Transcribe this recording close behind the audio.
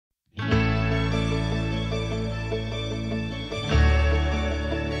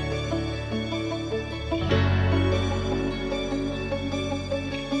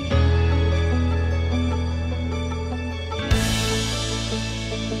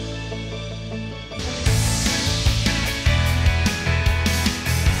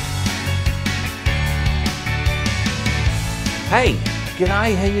Hey,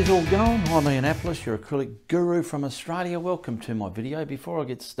 g'day, how you all going? I'm Ianapolis, your acrylic guru from Australia. Welcome to my video. Before I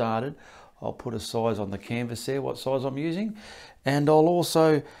get started, I'll put a size on the canvas there, what size I'm using, and I'll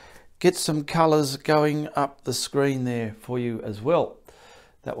also get some colours going up the screen there for you as well.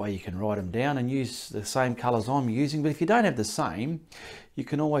 That way you can write them down and use the same colours I'm using, but if you don't have the same, you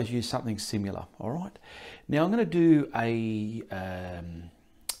can always use something similar, all right? Now I'm going to do a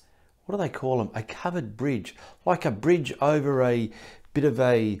what do they call them? A covered bridge, like a bridge over a bit of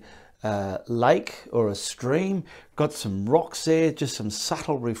a lake or a stream. Got some rocks there, just some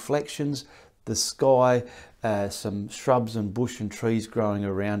subtle reflections, the sky, some shrubs and bush and trees growing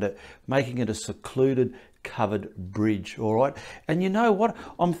around it, making it a secluded covered bridge, all right? And you know what?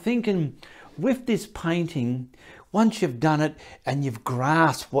 I'm thinking with this painting, once you've done it and you've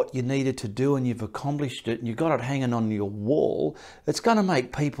grasped what you needed to do and you've accomplished it and you've got it hanging on your wall, it's going to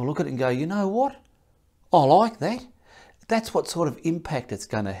make people look at it and go, you know what? I like that. That's what sort of impact it's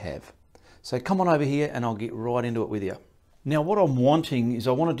going to have. So come on over here and I'll get right into it with you. Now what I'm wanting is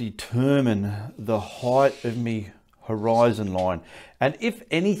I want to determine the height of my horizon line. And if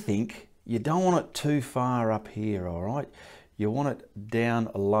anything, you don't want it too far up here, all right? You want it down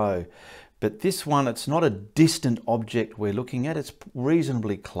low. But this one, it's not a distant object we're looking at, it's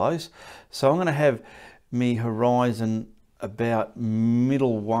reasonably close. So I'm going to have me horizon about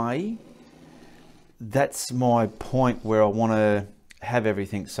middle way. That's my point where I want to have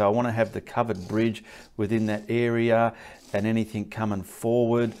everything. So I want to have the covered bridge within that area and anything coming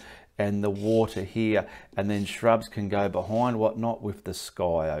forward and the water here, and then shrubs can go behind, whatnot, with the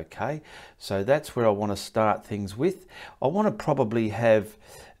sky, okay? So that's where I want to start things with. I want to probably have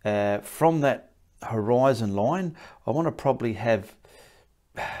from that horizon line, I want to probably have,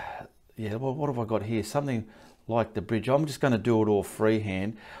 yeah, well, what have I got here? Something like the bridge. I'm just going to do it all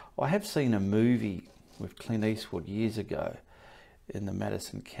freehand. I have seen a movie with Clint Eastwood years ago in the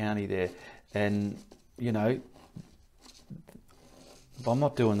Madison County there, and you know, I'm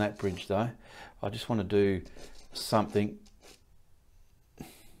not doing that bridge though. I just want to do something.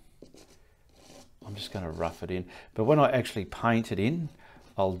 I'm just going to rough it in, but when I actually paint it in,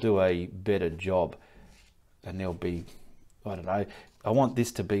 I'll do a better job, and there'll be, I don't know, I want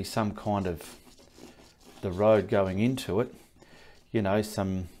this to be some kind of the road going into it, you know,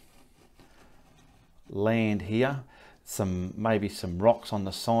 some land here, some maybe some rocks on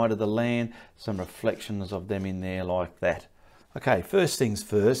the side of the land, some reflections of them in there like that. Okay, first things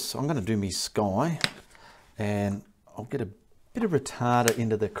first, I'm going to do my sky, and I'll get a bit of retarder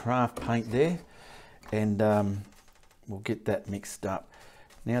into the craft paint there, and we'll get that mixed up.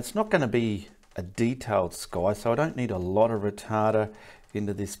 Now it's not going to be a detailed sky, so I don't need a lot of retarder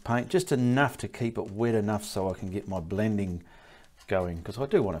into this paint, just enough to keep it wet enough so I can get my blending going, because I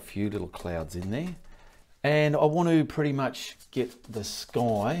do want a few little clouds in there. And I want to pretty much get the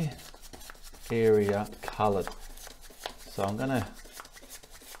sky area coloured. So I'm going to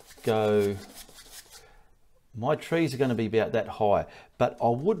go, my trees are going to be about that high, but I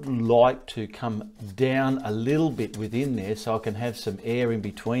would like to come down a little bit within there so I can have some air in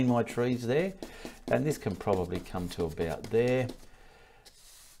between my trees there. And this can probably come to about there.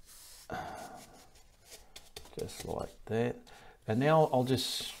 Just like that. And now I'll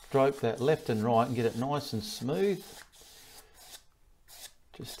just stroke that left and right and get it nice and smooth.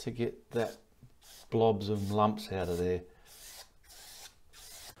 Just to get that blobs and lumps out of there.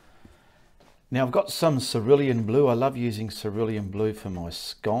 Now I've got some cerulean blue. I love using cerulean blue for my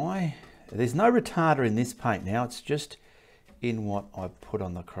sky. There's no retarder in this paint now, it's just in what I put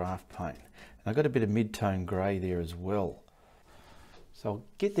on the craft paint. And I've got a bit of mid-tone grey there as well. So I'll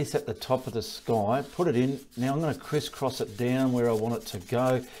get this at the top of the sky, put it in. Now I'm going to crisscross it down where I want it to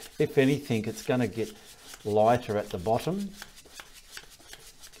go. If anything, it's going to get lighter at the bottom.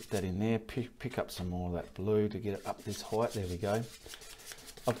 Get that in there, pick up some more of that blue to get it up this height. There we go.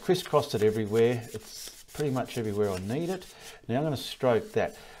 I've crisscrossed it everywhere. It's pretty much everywhere I need it. Now I'm going to stroke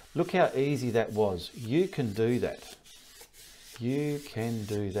that. Look how easy that was. You can do that. You can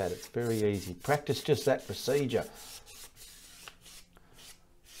do that. It's very easy. Practice just that procedure.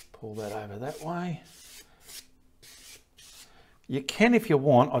 Pull that over that way. You can, if you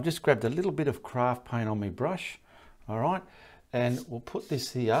want, I've just grabbed a little bit of craft paint on my brush. All right. And we'll put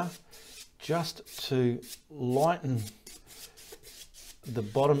this here just to lighten the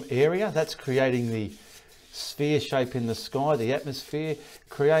bottom area. That's creating the sphere shape in the sky. The atmosphere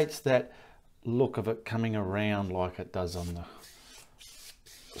creates that look of it coming around like it does on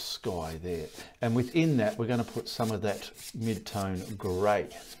the sky there. And within that, we're going to put some of that mid-tone grey.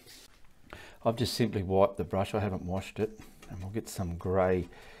 I've just simply wiped the brush. I haven't washed it. And we'll get some grey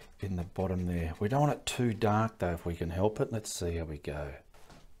in the bottom there. We don't want it too dark though if we can help it. Let's see how we go.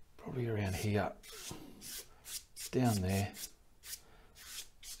 Probably around here, down there.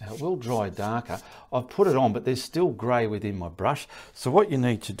 Now it will dry darker. I've put it on, but there's still grey within my brush. So what you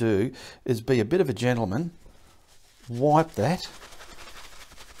need to do is be a bit of a gentleman. Wipe that.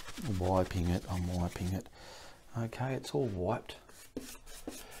 I'm wiping it. Okay, it's all wiped.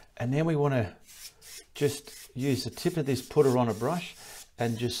 And then we want to just use the tip of this putter on a brush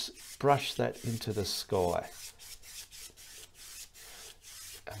and just brush that into the sky.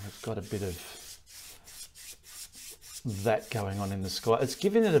 And we've got a bit of that going on in the sky. It's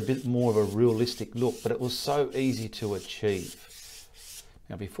giving it a bit more of a realistic look, but it was so easy to achieve.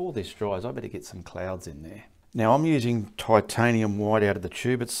 Now before this dries, I better get some clouds in there. Now I'm using titanium white out of the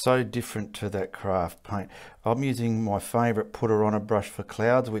tube. It's so different to that craft paint. I'm using my favourite putter on a brush for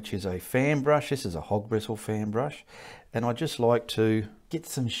clouds, which is a fan brush. This is a hog bristle fan brush. And I just like to get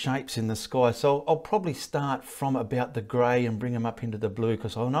some shapes in the sky. So I'll probably start from about the grey and bring them up into the blue,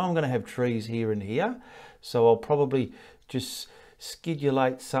 because I know I'm going to have trees here and here. So I'll probably just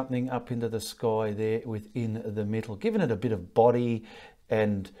schedulate something up into the sky there within the middle, giving it a bit of body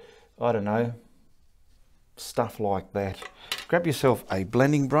and, I don't know, stuff like that. Grab yourself a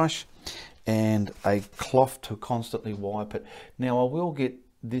blending brush and a cloth to constantly wipe it. Now I will get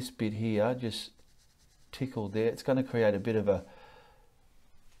this bit here just tickled there. It's going to create a bit of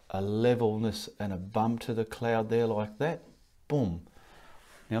a levelness and a bump to the cloud there, like that. Boom.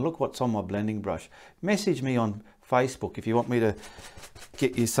 Now look what's on my blending brush. Message me on Facebook if you want me to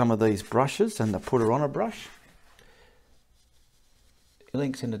get you some of these brushes and the putter on a brush.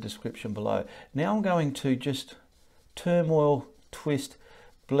 Links in the description below. Now I'm going to just turmoil, twist,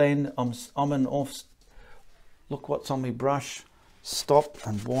 blend. I'm on off. Look what's on my brush. Stop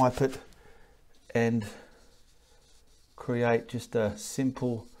and wipe it and create just a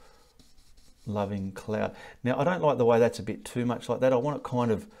simple loving cloud. Now I don't like the way that's a bit too much like that. I want it kind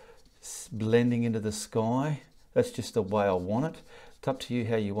of blending into the sky. That's just the way I want it. It's up to you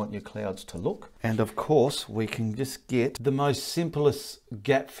how you want your clouds to look. And of course we can just get the most simplest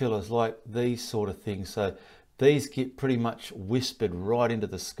gap fillers like these sort of things. So these get pretty much whispered right into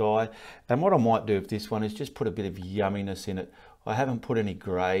the sky. And what I might do with this one is just put a bit of yumminess in it. I haven't put any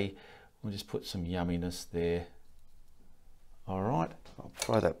grey. We'll just put some yumminess there. All right, I'll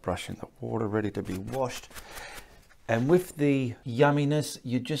throw that brush in the water ready to be washed. And with the yumminess,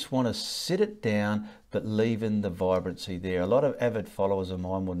 you just want to sit it down, but leave in the vibrancy there. A lot of avid followers of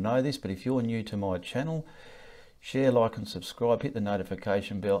mine will know this, but if you're new to my channel, share, like and subscribe, hit the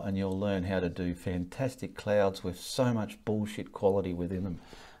notification bell, and you'll learn how to do fantastic clouds with so much bullshit quality within them.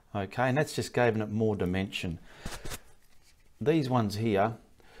 Okay, and that's just giving it more dimension. These ones here,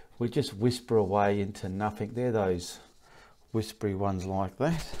 we just whisper away into nothing. They're those whispery ones like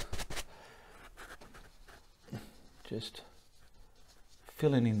that. Just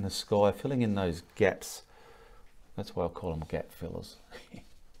filling in the sky, filling in those gaps. That's why I call them gap fillers.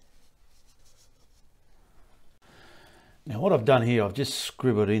 Now what I've done here, I've just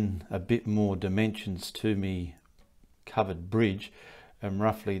scribbled in a bit more dimensions to me covered bridge and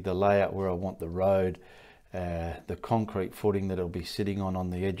roughly the layout where I want the road, the concrete footing that it'll be sitting on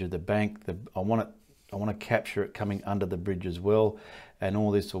the edge of the bank. I want to capture it coming under the bridge as well, and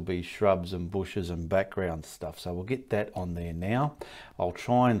all this will be shrubs and bushes and background stuff. So we'll get that on there now. I'll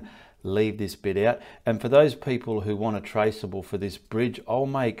try and leave this bit out. And for those people who want a traceable for this bridge, I'll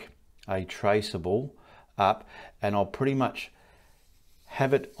make a traceable up and I'll pretty much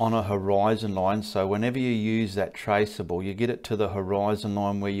have it on a horizon line. So whenever you use that traceable, you get it to the horizon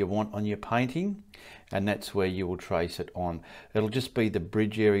line where you want on your painting, and that's where you will trace it on. It'll just be the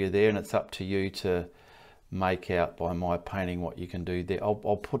bridge area there, and it's up to you to make out by my painting what you can do there. I'll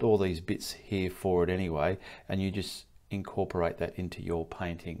put all these bits here for it anyway, and you just incorporate that into your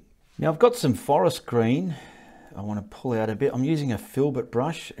painting. Now I've got some forest green I want to pull out a bit. I'm using a filbert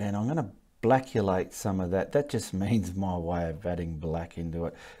brush and I'm going to blackulate some of that. That just means my way of adding black into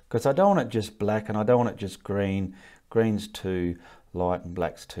it, because I don't want it just black and I don't want it just green. Green's too light and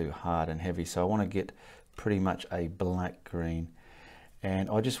black's too hard and heavy, so I want to get pretty much a black green.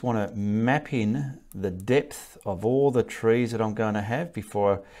 And I just want to map in the depth of all the trees that I'm going to have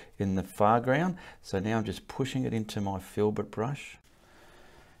before in the foreground. So now I'm just pushing it into my filbert brush.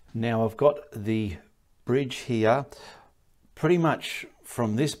 Now I've got the bridge here pretty much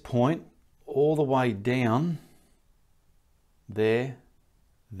from this point all the way down there,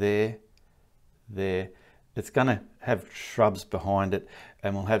 there, there. It's going to have shrubs behind it,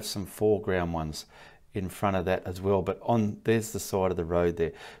 and we'll have some foreground ones in front of that as well, but there's the side of the road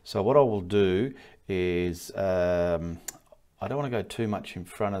there. So what I will do is I I don't want to go too much in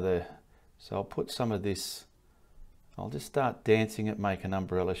front of the, so I'll put some of this, I'll just start dancing it, making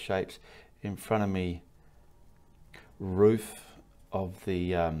umbrella shapes in front of me roof of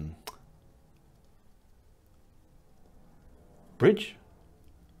the bridge.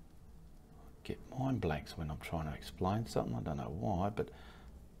 Get mind blanks when I'm trying to explain something, I don't know why, but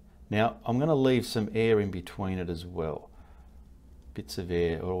now I'm going to leave some air in between it as well. Bits of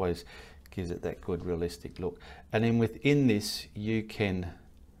air always gives it that good realistic look. And then within this you can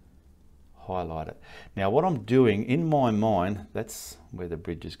highlight it. Now what I'm doing in my mind, that's where the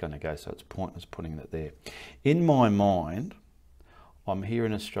bridge is going to go, so it's pointless putting it there. In my mind, I'm here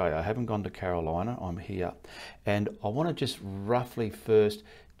in Australia, I haven't gone to Carolina, I'm here, and I want to just roughly first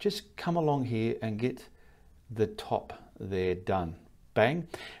just come along here and get the top there done. Bang.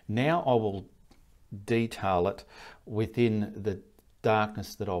 Now I will detail it within the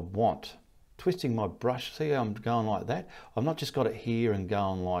darkness that I want. Twisting my brush, see how I'm going like that? I've not just got it here and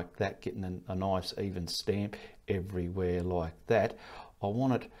going like that, getting a nice even stamp everywhere like that. I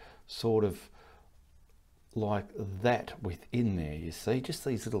want it sort of like that within there, you see, just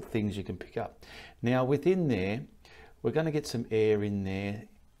these little things you can pick up. Now within there, we're going to get some air in there,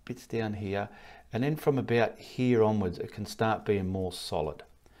 bits down here, and then from about here onwards, it can start being more solid.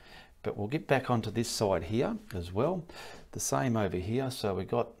 But we'll get back onto this side here as well. The same over here, so we've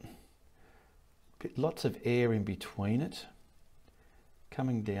got lots of air in between it,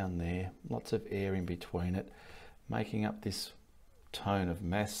 coming down there, lots of air in between it, making up this tone of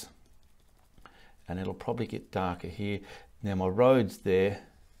mass, and it'll probably get darker here. Now my road's there,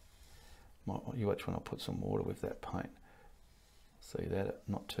 you watch when I put some water with that paint, see that,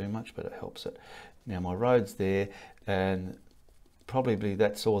 not too much, but it helps it. Now my road's there, and probably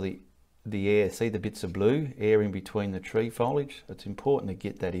that's all the air, see the bits of blue, air in between the tree foliage. It's important to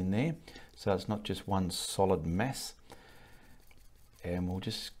get that in there, so it's not just one solid mass. And we'll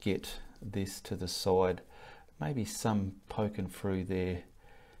just get this to the side, maybe some poking through there,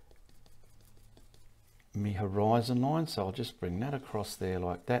 me horizon line, so I'll just bring that across there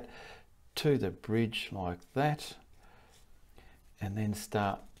like that, to the bridge like that, and then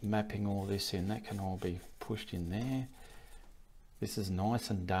start mapping all this in. That can all be pushed in there. This is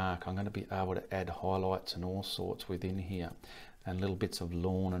nice and dark. I'm going to be able to add highlights and all sorts within here, and little bits of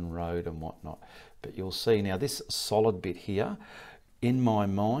lawn and road and whatnot. But you'll see now this solid bit here, in my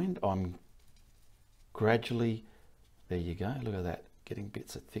mind, I'm gradually, there you go, look at that, getting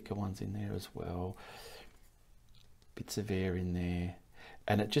bits of thicker ones in there as well, bits of air in there,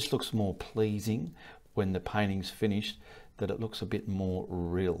 and it just looks more pleasing when the painting's finished, that it looks a bit more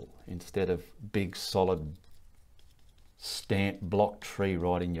real instead of big solid stamp block tree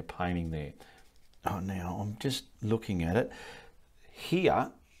right in your painting there. Oh, now I'm just looking at it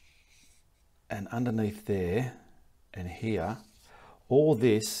here and underneath there and here, all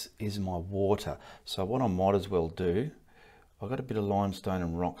this is my water. So what I might as well do, I've got a bit of limestone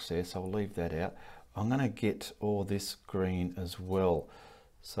and rocks there, so I'll leave that out. I'm going to get all this green as well,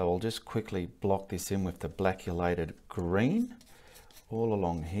 so I'll just quickly block this in with the blackulated green all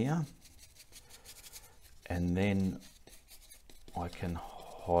along here, and then I can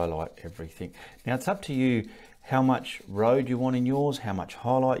highlight everything. Now it's up to you how much road you want in yours, how much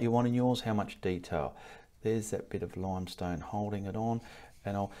highlight you want in yours, how much detail. There's that bit of limestone holding it on,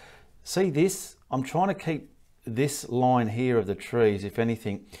 and I'll see this, I'm trying to keep this line here of the trees, if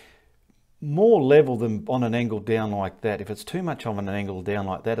anything, more level than on an angle down like that. If it's too much of an angle down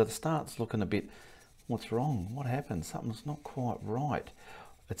like that, it starts looking a bit, what's wrong? What happened? Something's not quite right.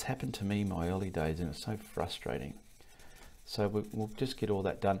 It's happened to me in my early days, and it's so frustrating. So we'll just get all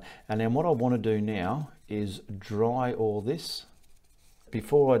that done. And then what I want to do now is dry all this.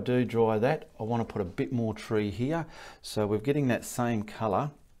 Before I do dry that, I want to put a bit more tree here. So we're getting that same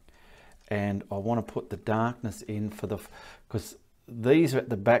color, and I want to put the darkness in for the, because these are at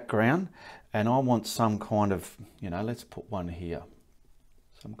the background, and I want some kind of, you know, let's put one here,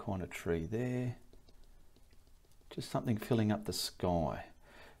 some kind of tree there, just something filling up the sky.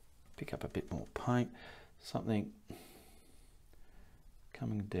 Pick up a bit more paint, something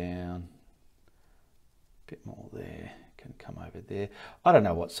coming down, a bit more there, can come over there. I don't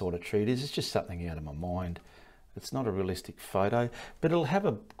know what sort of tree it is, it's just something out of my mind. It's not a realistic photo, but it'll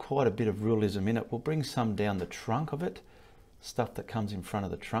have quite a bit of realism in it. We'll bring some down the trunk of it, stuff that comes in front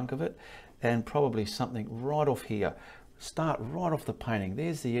of the trunk of it, and probably something right off here. Start right off the painting.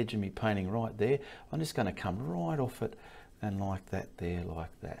 There's the edge of me painting right there. I'm just going to come right off it, and like that there,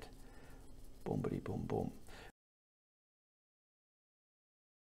 like that. Boom-bitty boom boom.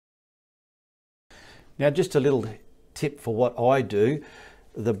 Now just a little tip for what I do.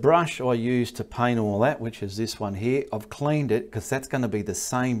 The brush I used to paint all that, which is this one here, I've cleaned it because that's going to be the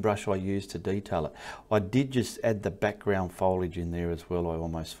same brush I used to detail it. I did just add the background foliage in there as well, I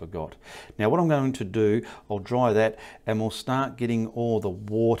almost forgot. Now what I'm going to do, I'll dry that and we'll start getting all the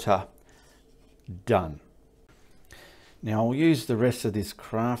water done. Now I'll use the rest of this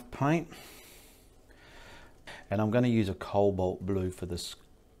craft paint and I'm going to use a cobalt blue for the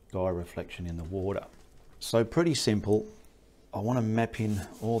sky reflection in the water. So pretty simple. I want to map in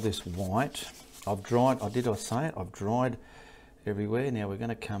all this white. I've dried, did I say it? I've dried everywhere. Now we're going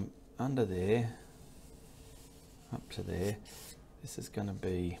to come under there, up to there. This is going to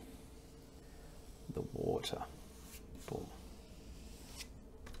be the water. Boom.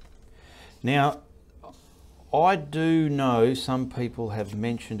 Now, I do know some people have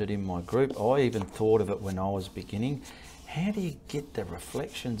mentioned it in my group. I even thought of it when I was beginning. How do you get the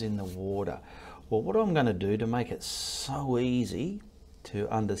reflections in the water? Well, what I'm going to do to make it so easy to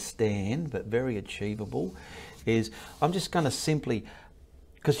understand, but very achievable, is I'm just going to simply,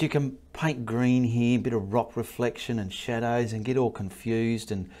 because you can paint green here, a bit of rock reflection and shadows and get all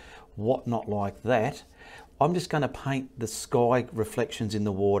confused and whatnot like that. I'm just going to paint the sky reflections in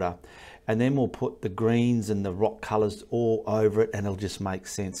the water and then we'll put the greens and the rock colours all over it and it'll just make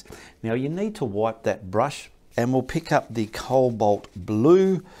sense. Now you need to wipe that brush and we'll pick up the cobalt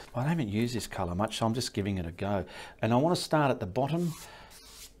blue. I haven't used this colour much, so I'm just giving it a go. And I want to start at the bottom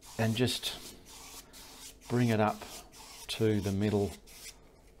and just bring it up to the middle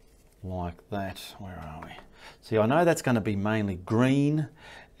like that. Where are we? See, I know that's going to be mainly green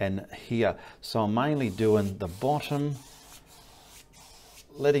and here. So I'm mainly doing the bottom,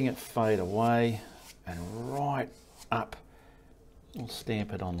 letting it fade away and right up. We'll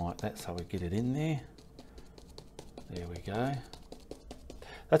stamp it on like that so we get it in there. There we go.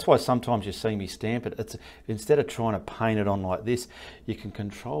 That's why sometimes you see me stamp it. It's, instead of trying to paint it on like this, you can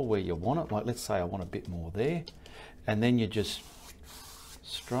control where you want it. Like let's say I want a bit more there. And then you just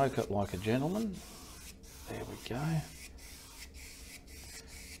stroke it like a gentleman. There we go.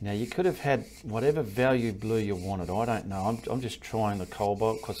 Now you could have had whatever value blue you wanted. I don't know. I'm just trying the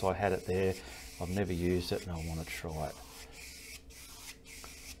cobalt because I had it there. I've never used it and I want to try it.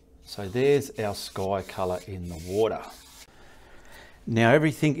 So there's our sky colour in the water. Now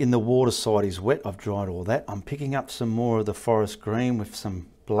everything in the water side is wet. I've dried all that. I'm picking up some more of the forest green with some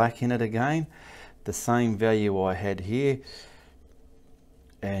black in it again. The same value I had here.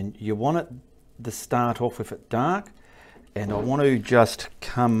 And you want it to start off with it dark. And I want to just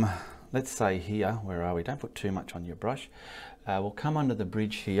come, let's say here, where are we? Don't put too much on your brush. We'll come under the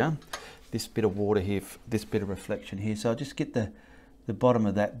bridge here. This bit of water here, this bit of reflection here. So I'll just get the bottom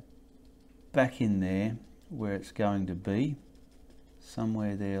of that back in there where it's going to be,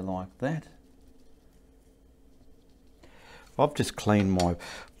 somewhere there like that. I've just cleaned my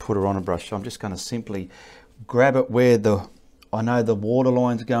putter on a brush, so I'm just going to simply grab it where I know the water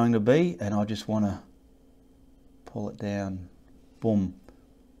line's going to be, and I just want to pull it down. Boom,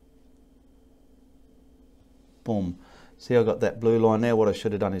 boom. See, I got that blue line there. What I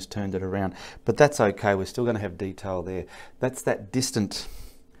should have done is turned it around, but that's okay. We're still going to have detail there. That's that distant.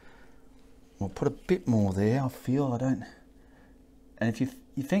 We'll put a bit more there, I feel. I don't. And if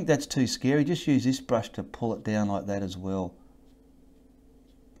you think that's too scary, just use this brush to pull it down like that as well.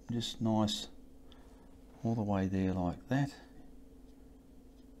 Just nice all the way there like that.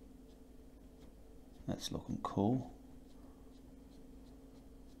 That's looking cool.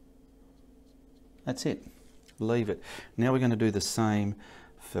 That's it. Leave it. Now we're going to do the same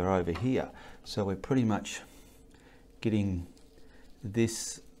for over here. So we're pretty much getting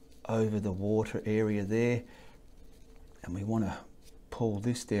this over the water area there, and we want to pull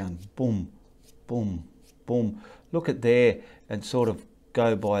this down. Boom, boom, boom. Look at there and sort of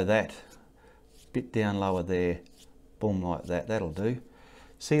go by that. Bit down lower there. Boom, like that. That'll do.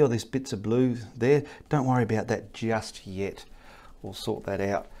 See all these bits of blue there? Don't worry about that just yet. We'll sort that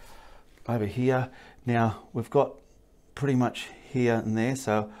out. Over here, now we've got pretty much here and there,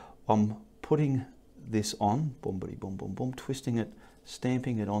 so I'm putting this on, boom, boom, boom, boom, boom, twisting it,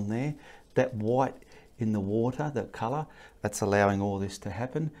 stamping it on there. That white in the water, that colour, that's allowing all this to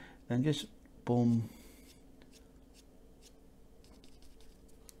happen. And just boom,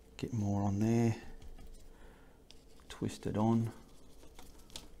 get more on there, twist it on.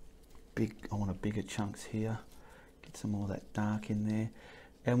 Big, I want a bigger chunks here. Get some more of that dark in there.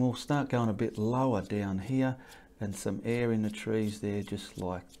 And we'll start going a bit lower down here and some air in the trees there, just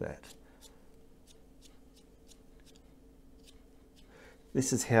like that.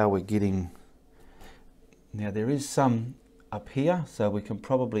 This is how we're getting. Now there is some up here, so we can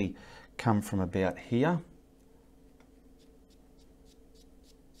probably come from about here.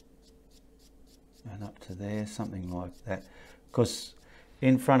 and up to there, something like that. Because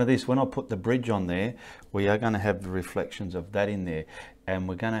in front of this, when I put the bridge on there, we are going to have the reflections of that in there, and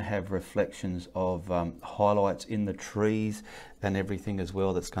we're going to have reflections of highlights in the trees and everything as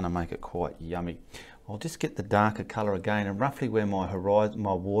well. That's going to make it quite yummy. I'll just get the darker colour again, and roughly where my horizon,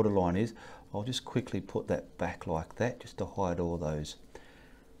 my waterline is, I'll just quickly put that back like that, just to hide all those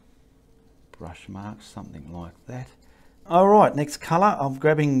brush marks, something like that. All right, next colour, I'm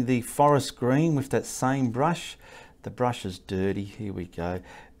grabbing the forest green with that same brush. The brush is dirty, here we go.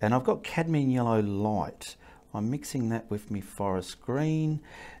 And I've got cadmium yellow light. I'm mixing that with my forest green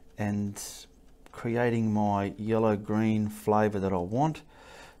and creating my yellow green flavour that I want.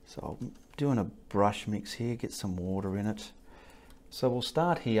 So I'm doing a brush mix here, get some water in it. So we'll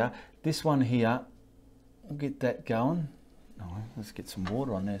start here. This one here, we'll get that going. Oh, let's get some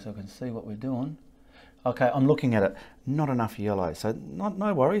water on there so I can see what we're doing. Okay, I'm looking at it, not enough yellow, so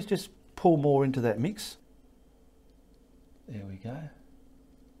no worries, just pull more into that mix. There we go.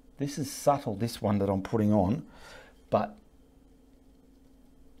 This is subtle, this one that I'm putting on, but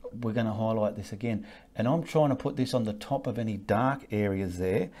we're going to highlight this again. And I'm trying to put this on the top of any dark areas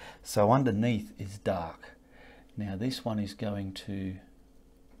there, so underneath is dark. Now this one is going to,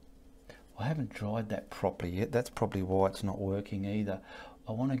 I haven't dried that properly yet, that's probably why it's not working either.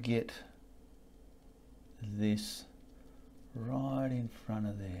 I want to get this right in front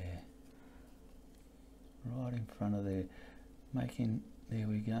of there, right in front of there, making, there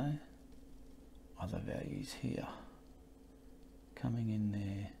we go, other values here, coming in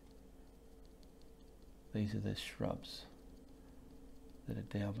there. These are the shrubs that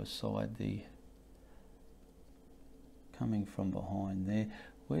are down beside the, coming from behind there.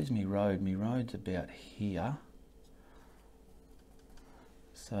 Where's me road? Me road's about here,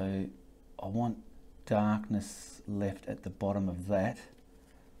 so I want darkness left at the bottom of that.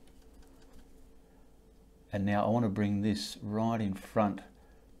 And now I want to bring this right in front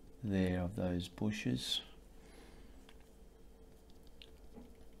there of those bushes,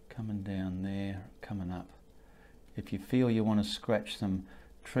 coming down there, coming up. If you feel you want to scratch some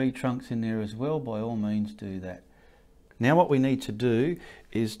tree trunks in there as well, by all means do that. Now what we need to do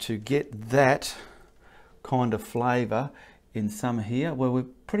is to get that kind of flavour in some here where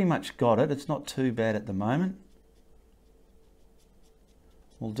we've pretty much got it. It's not too bad at the moment.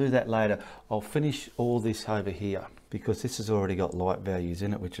 We'll do that later. I'll finish all this over here because this has already got light values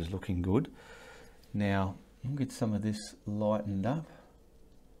in it, which is looking good. Now I'll get some of this lightened up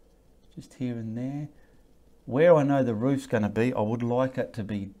just here and there. Where I know the roof's going to be, I would like it to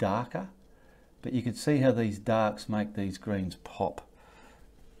be darker, but you can see how these darks make these greens pop.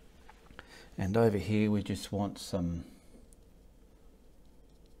 And over here we just want some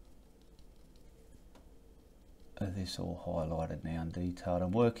of this all highlighted now and detailed,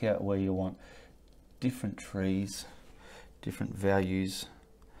 and work out where you want different trees, different values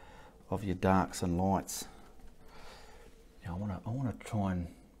of your darks and lights. Now I want to try and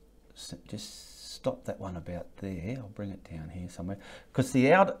just stop that one about there. I'll bring it down here somewhere, because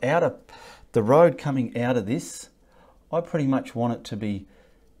the the road coming out of this, I pretty much want it to be,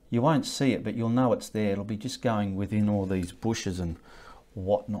 you won't see it, but you'll know it's there. It'll be just going within all these bushes and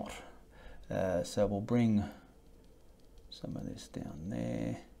whatnot. So we'll bring some of this down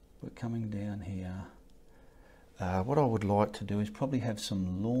there. We're coming down here. What I would like to do is probably have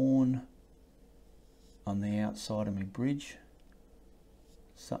some lawn on the outside of my bridge,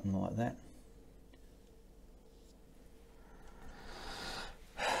 something like that.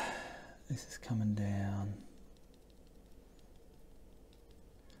 This is coming down.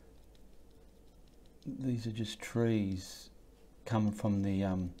 These are just trees coming from the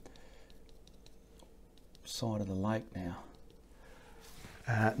side of the lake now.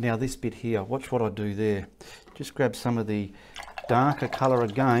 Now this bit here, watch what I do there. Just grab some of the darker colour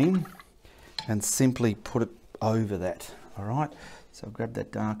again and simply put it over that. All right, so I'll grab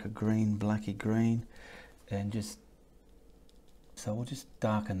that darker green, blacky green, and just, so we'll just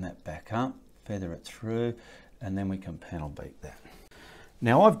darken that back up, feather it through, and then we can panel beat that.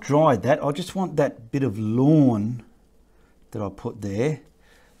 Now I've dried that. I just want that bit of lawn that I put there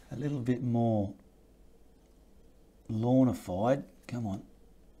a little bit more lawnified. Come on,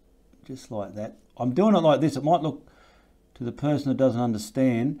 just like that. I'm doing it like this. It might look to the person that doesn't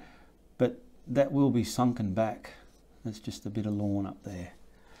understand, but that will be sunken back. That's just a bit of lawn up there.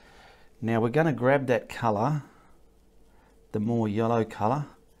 Now we're going to grab that colour, the more yellow colour,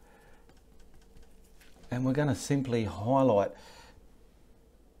 and we're going to simply highlight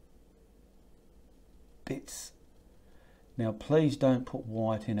bits. Now please don't put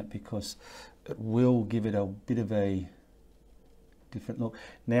white in it because it will give it a bit of a different look.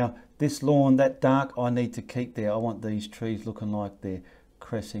 Now this lawn, that dark, I need to keep there. I want these trees looking like they're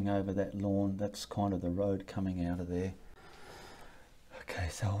cressing over that lawn. That's kind of the road coming out of there. Okay,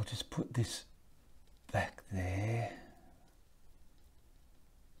 so I'll just put this back there.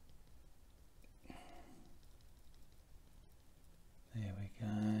 There we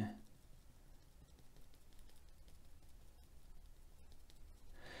go.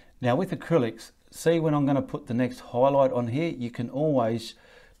 Now with acrylics, see when I'm going to put the next highlight on here, you can always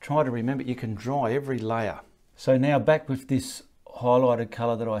try to remember, you can dry every layer. So now back with this highlighted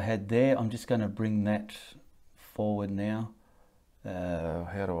colour that I had there, I'm just going to bring that forward now.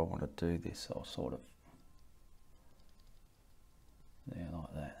 How do I want to do this? I'll sort of, there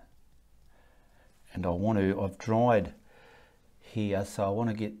like that. And I want to, I've dried here, so I want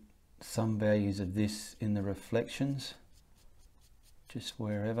to get some values of this in the reflections. Just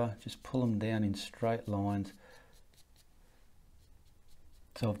wherever, just pull them down in straight lines.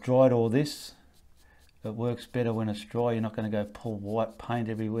 So I've dried all this. It works better when it's dry. You're not going to go pull white paint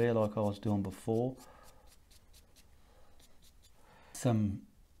everywhere like I was doing before. Some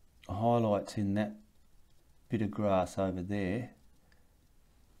highlights in that bit of grass over there,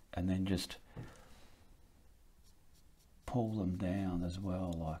 and then just pull them down as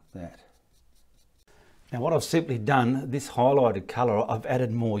well like that. Now what I've simply done, this highlighted colour, I've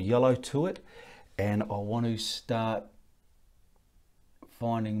added more yellow to it, and I want to start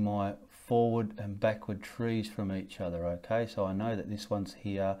finding my forward and backward trees from each other. Okay, so I know that this one's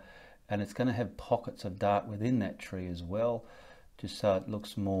here, and it's going to have pockets of dark within that tree as well, just so it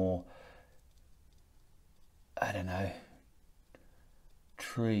looks more, I don't know,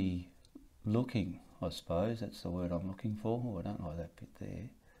 tree looking, I suppose. That's the word I'm looking for. Oh, I don't like that bit there.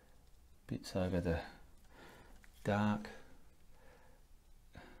 Bits over the dark.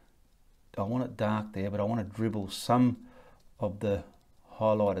 I want it dark there, but I want to dribble some of the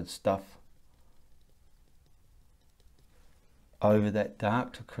highlighted stuff over that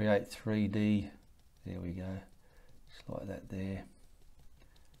dark to create 3D. There we go, just like that there.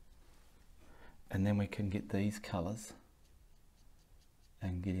 And then we can get these colours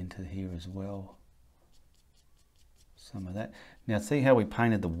and get into here as well. Some of that. Now see how we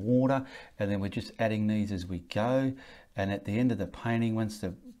painted the water, and then we're just adding these as we go, and at the end of the painting, once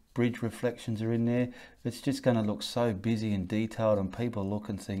the bridge reflections are in there, it's just going to look so busy and detailed, and people look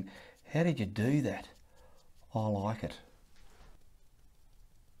and think, how did you do that? I like it.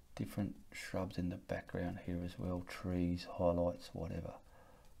 Different shrubs in the background here as well, trees, highlights, whatever.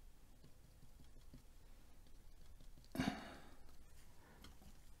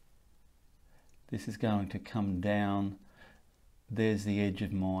 This is going to come down. There's the edge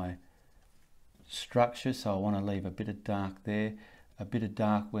of my structure, so I want to leave a bit of dark there, a bit of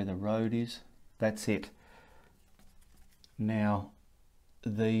dark where the road is. That's it. Now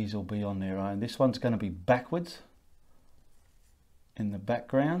these will be on their own. This one's going to be backwards in the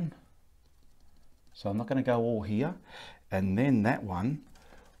background, so I'm not going to go all here, and then that one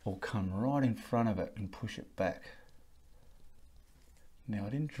will come right in front of it and push it back. Now I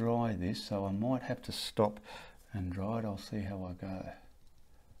didn't dry this, so I might have to stop and dry it. I'll see how I go.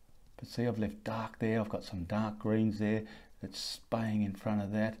 But see, I've left dark there. I've got some dark greens there that's spaying in front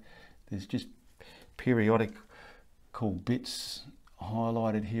of that. There's just periodic cool bits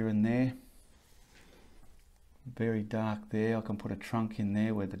highlighted here and there. Very dark there. I can put a trunk in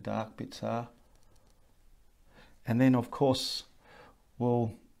there where the dark bits are. And then of course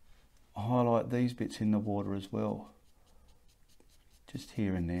we'll highlight these bits in the water as well. Just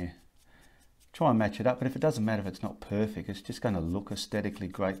here and there. Try and match it up, but if it doesn't matter if it's not perfect, it's just going to look aesthetically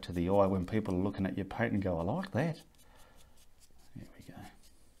great to the eye when people are looking at your paint and go, I like that. There we go.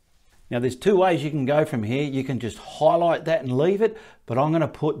 Now there's two ways you can go from here. You can just highlight that and leave it, but I'm going to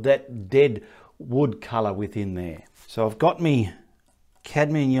put that dead wood colour within there. So I've got me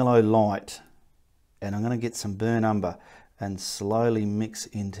cadmium yellow light, and I'm going to get some burnt umber and slowly mix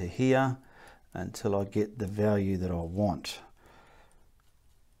into here until I get the value that I want.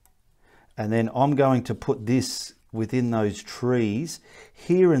 And then I'm going to put this within those trees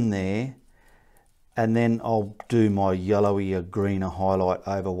here and there, and then I'll do my yellowy or greener highlight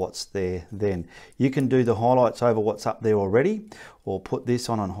over what's there then. You can do the highlights over what's up there already, or put this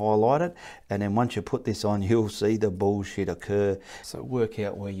on and highlight it, and then once you put this on, you'll see the bullshit occur. So work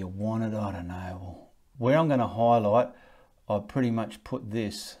out where you want it. I don't know. Where I'm going to highlight, I pretty much put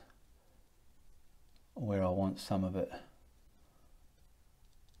this where I want some of it,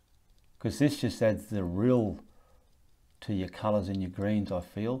 because this just adds the real to your colours and your greens. I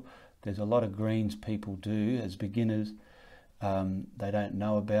feel there's a lot of greens people do as beginners, they don't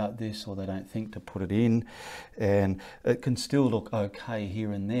know about this, or they don't think to put it in, and it can still look okay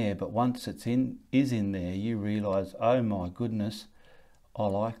here and there, but once it's is in there, you realize, oh my goodness, I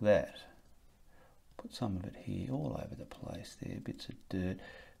like that. Put some of it here, all over the place there, bits of dirt,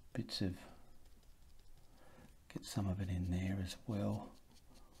 bits of, get some of it in there as well,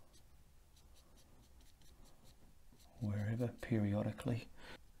 wherever, periodically.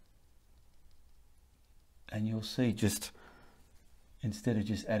 And you'll see, just instead of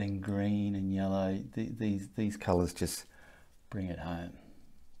just adding green and yellow, these colours just bring it home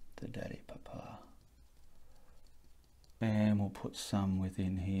to Daddy Papa. And we'll put some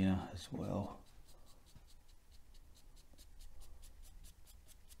within here as well,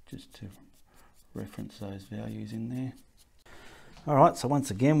 just to reference those values in there. Alright, so once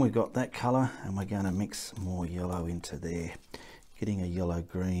again we've got that colour, and we're going to mix more yellow into there, getting a yellow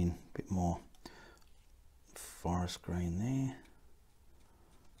green, a bit more forest green there.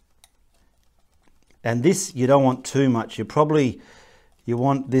 And this, you don't want too much. You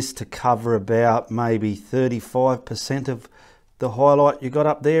want this to cover about maybe 35% of the highlight you got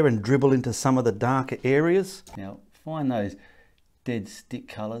up there, and dribble into some of the darker areas. Now find those dead stick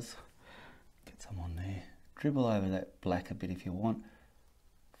colours, get some on there, dribble over that black a bit if you want,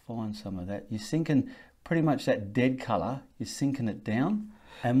 find some of that. You're sinking pretty much that dead colour, you're sinking it down.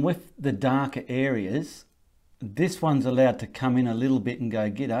 And with the darker areas, this one's allowed to come in a little bit and go,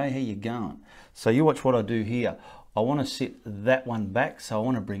 g'day, how you going? So you watch what I do here. I want to sit that one back, so I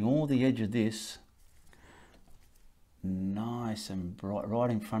want to bring all the edge of this nice and bright right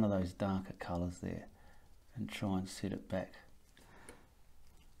in front of those darker colours there, and try and sit it back.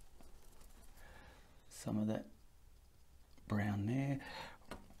 Some of that brown there.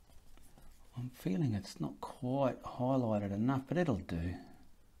 I'm feeling it's not quite highlighted enough, but it'll do.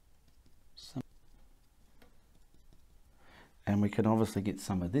 And we can obviously get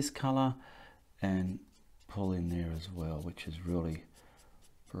some of this colour and pull in there as well, which is really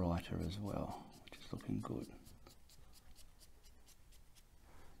brighter as well, which is looking good.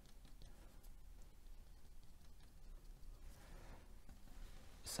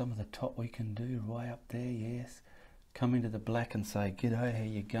 Some of the top we can do way up there, yes. Come into the black and say, g'day, how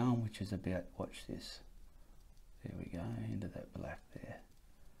you going? Which is about, watch this. There we go, into that black there.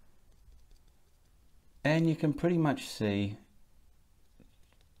 And you can pretty much see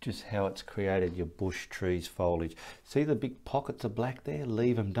just how it's created your bush, trees, foliage. See the big pockets of black there?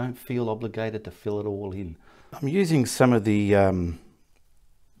 Leave them, don't feel obligated to fill it all in. I'm using some of the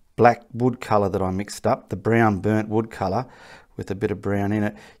black wood colour that I mixed up, the brown burnt wood colour with a bit of brown in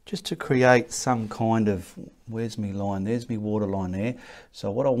it, just to create some kind of, where's my line? There's my water line there. So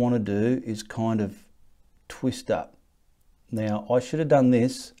what I want to do is kind of twist up. Now I should have done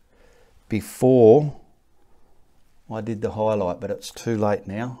this before I did the highlight, but it's too late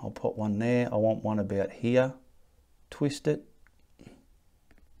now. I'll put one there. I want one about here. Twist it.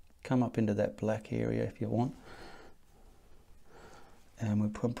 Come up into that black area if you want. And we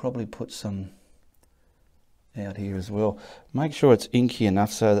can probably put some out here as well. Make sure it's inky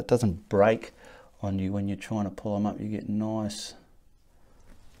enough so that it doesn't break on you when you're trying to pull them up. You get nice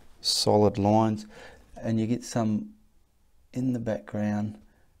solid lines, and you get some in the background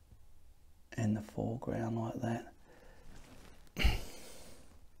and the foreground like that.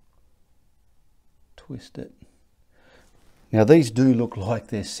 Twist it. Now these do look like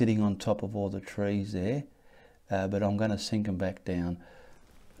they're sitting on top of all the trees there, but I'm going to sink them back down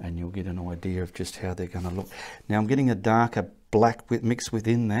and you'll get an idea of just how they're going to look. Now I'm getting a darker black mix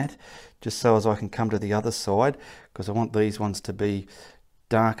within that, just so as I can come to the other side, because I want these ones to be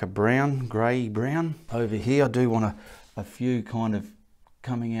darker brown, grey brown. Over here I do want a few kind of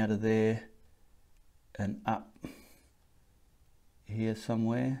coming out of there and up here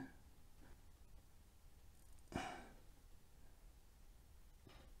somewhere.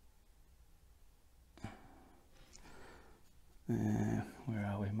 Where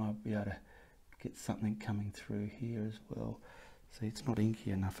are we? Might be able to get something coming through here as well. See, it's not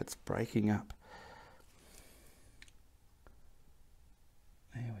inky enough, it's breaking up.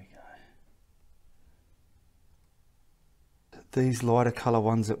 There we go. These lighter colour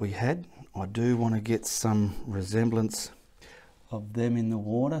ones that we had, I do want to get some resemblance of them in the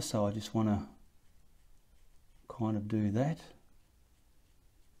water, so I just want to kind of do that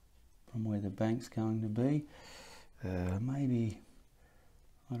from where the bank's going to be. Maybe,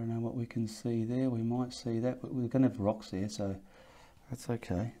 I don't know what we can see there. We might see that, but we're going to have rocks there, so that's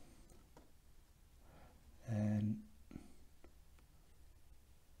okay. And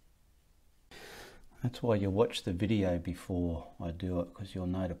that's why you watch the video before I do it, because you'll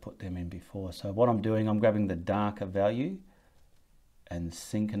know to put them in before. So what I'm doing, I'm grabbing the darker value and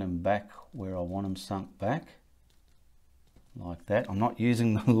sinking them back where I want them sunk back, like that. I'm not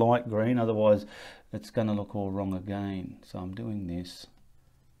using the light green, otherwise it's going to look all wrong again. So I'm doing this,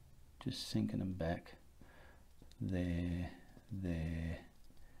 just sinking them back, there, there.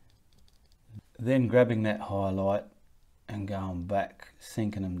 Then grabbing that highlight and going back,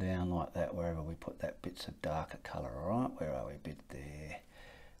 sinking them down like that wherever we put that bits of darker colour, alright? Where are we? Bit there,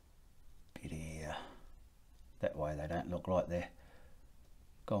 bit here. That way they don't look like they're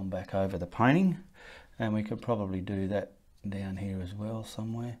gone back over the painting. And we could probably do that down here as well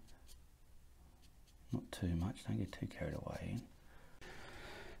somewhere. Not too much, don't get too carried away in.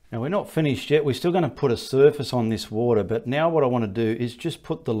 Now we're not finished yet, we're still going to put a surface on this water, but now what I want to do is just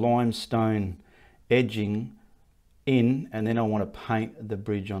put the limestone edging in, and then I want to paint the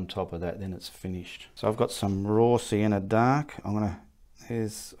bridge on top of that, then it's finished. So I've got some raw sienna dark. I want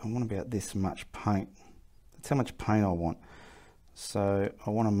about this much paint. That's how much paint I want. So I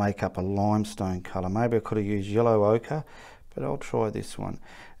want to make up a limestone colour. Maybe I could have used yellow ochre, but I'll try this one.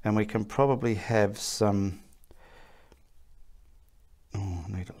 And we can probably have some, oh,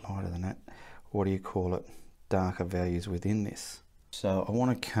 I need it lighter than that. What do you call it? Darker values within this. So I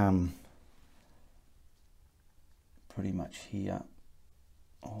want to come pretty much here.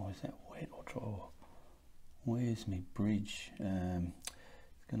 Oh, is that wet or dry? Where's my bridge?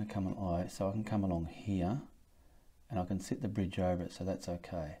 It's going to come along, so I can come along here and I can sit the bridge over it, so that's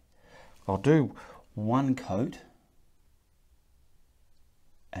okay. I'll do one coat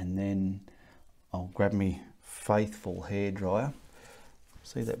and then I'll grab me faithful hairdryer.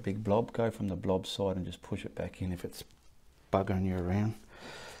 See that big blob? Go from the blob side and just push it back in if it's buggering you around.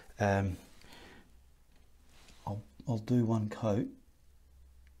 I'll do one coat.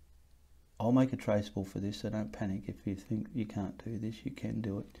 I'll make a traceable for this, so don't panic. If you think you can't do this, you can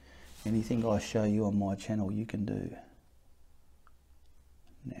do it. Anything I show you on my channel, you can do.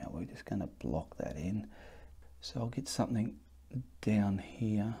 Now we're just going to block that in. So I'll get something down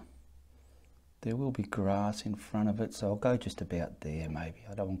here. There will be grass in front of it, so I'll go just about there maybe.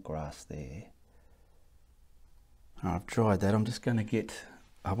 I don't want grass there. I've dried that. I'm just going to get,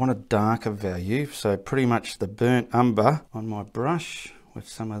 I want a darker value, so pretty much the burnt umber on my brush with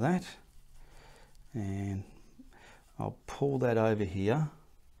some of that. And I'll pull that over here.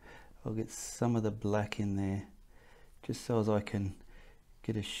 I'll get some of the black in there, just so as I can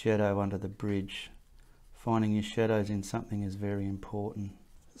get a shadow under the bridge. Finding your shadows in something is very important.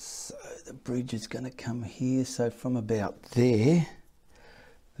 So the bridge is going to come here, so from about there,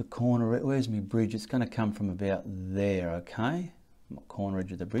 the corner, where's my bridge? It's going to come from about there, okay? Corner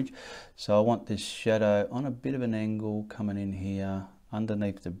edge of the bridge. So I want this shadow on a bit of an angle coming in here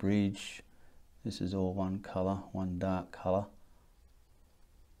underneath the bridge. This is all one colour, one dark colour.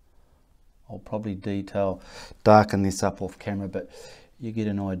 I'll probably darken this up off camera, but you get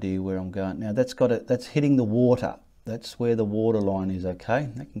an idea where I'm going. Now that's hitting the water. That's where the water line is, okay?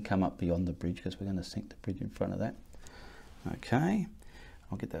 That can come up beyond the bridge because we're going to sink the bridge in front of that. Okay,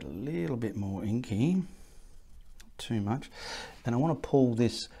 I'll get that a little bit more inky, not too much. And I want to pull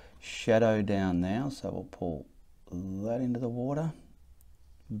this shadow down now, so we'll pull that into the water.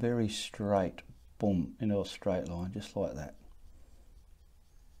 Very straight, boom, into a straight line, just like that.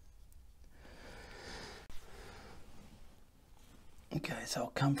 Okay, so I'll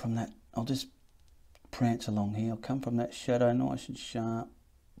come from that, I'll just prance along here. I'll come from that shadow nice and sharp.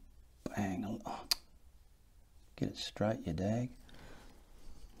 Bang. Oh, get it straight, you dag.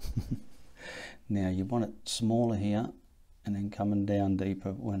 Now you want it smaller here and then coming down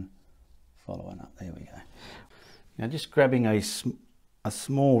deeper when following up. There we go. Now just grabbing a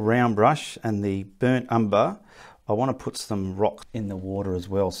small round brush and the burnt umber, I want to put some rocks in the water as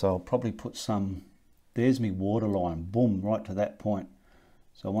well. So I'll probably put some, there's my water line, boom, right to that point.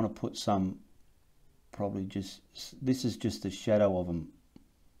 So I want to put some, probably just, this is just a shadow of them.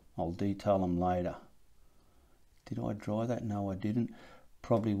 I'll detail them later. Did I dry that? No, I didn't.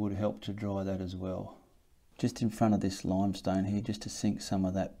 Probably would help to dry that as well. Just in front of this limestone here, just to sink some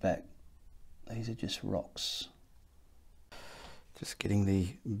of that back. These are just rocks. Just getting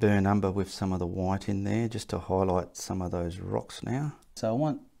the burnt umber with some of the white in there, just to highlight some of those rocks now. So I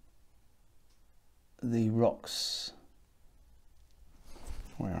want the rocks,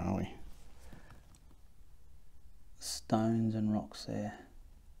 where are we? Stones and rocks there.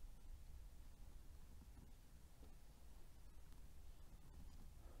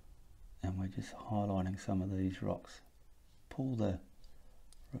 And we're just highlighting some of these rocks. Pull the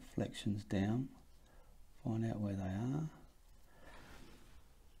reflections down, find out where they are,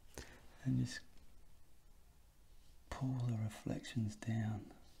 and just pull the reflections down.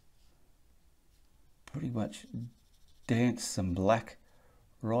 Pretty much dance some black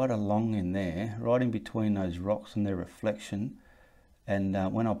right along in there, right in between those rocks and their reflection. And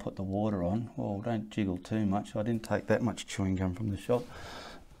when I put the water on, well, don't jiggle too much. I didn't take that much chewing gum from the shop.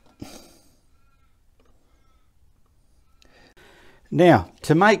 Now,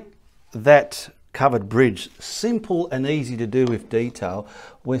 to make that covered bridge simple and easy to do with detail,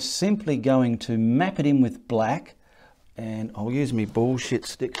 we're simply going to map it in with black, and I'll use my bullshit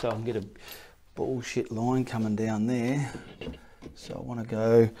stick so I can get a bullshit line coming down there. So I want to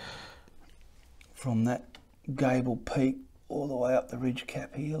go from that gable peak all the way up the ridge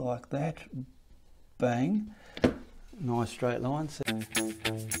cap here like that. Bang. Nice straight line.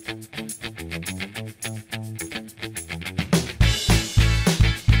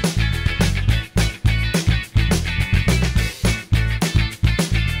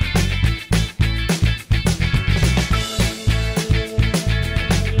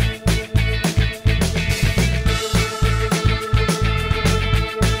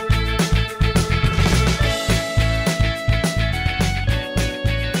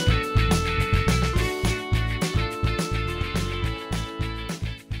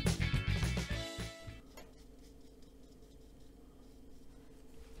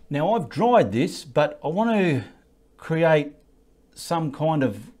 Now I've dried this, but I want to create some kind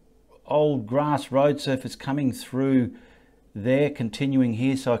of old grass road surface coming through there, continuing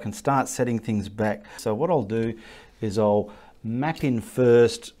here, so I can start setting things back. So what I'll do is I'll map in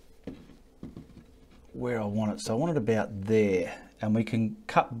first where I want it. So I want it about there, and we can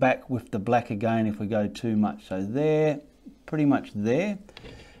cut back with the black again if we go too much. So there, pretty much there,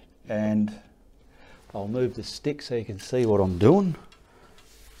 and I'll move the stick so you can see what I'm doing.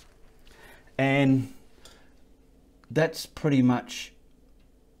 And that's pretty much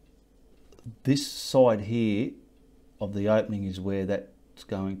this side here of the opening is where that's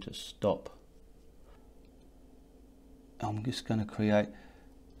going to stop. I'm just going to create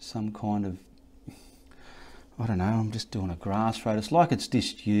some kind of, I don't know, I'm just doing a grass road. It's like it's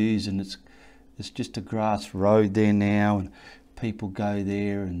disused and it's just a grass road there now, and people go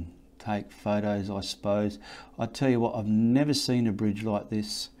there and take photos, I suppose. I tell you what, I've never seen a bridge like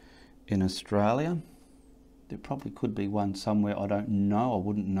this in Australia. There probably could be one somewhere, I don't know, I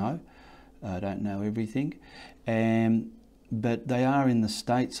wouldn't know. I don't know everything. But they are in the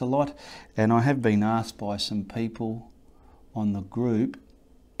States a lot, and I have been asked by some people on the group,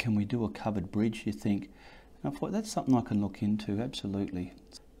 can we do a covered bridge, you think? And I thought that's something I can look into, absolutely.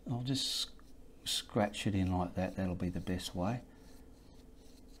 I'll just scratch it in like that, that'll be the best way.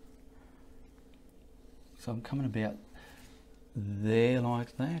 So I'm coming about there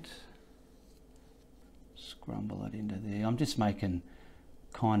like that. Scrumble it into there. I'm just making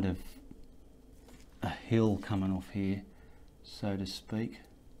kind of a hill coming off here, so to speak.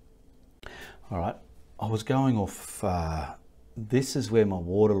 All right, I was going off, this is where my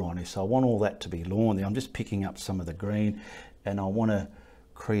water line is, so I want all that to be lawn there. I'm just picking up some of the green, and I want to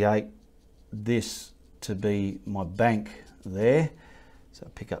create this to be my bank there. So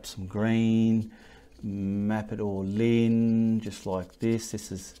pick up some green, map it all in just like this.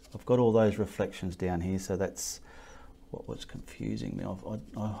 This is, I've got all those reflections down here, so that's what was confusing me.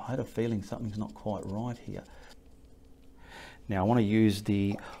 I had a feeling something's not quite right here. Now I want to use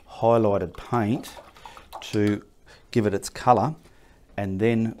the highlighted paint to give it its colour, and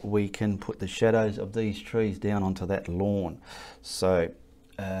then we can put the shadows of these trees down onto that lawn. So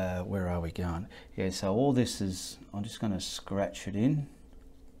where are we going? Yeah, so all this is, I'm just going to scratch it in.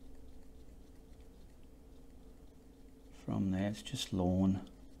 From there, it's just lawn.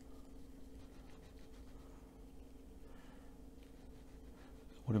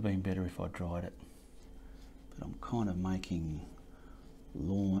 Would have been better if I dried it, but I'm kind of making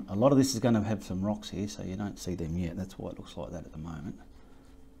lawn. A lot of this is going to have some rocks here, so you don't see them yet. That's why it looks like that at the moment.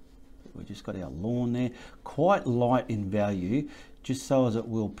 But we just got our lawn there, quite light in value, just so as it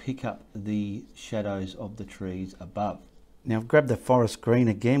will pick up the shadows of the trees above. Now I've grabbed the forest green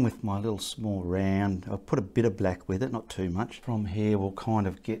again with my little small round. I've put a bit of black with it, not too much. From here we'll kind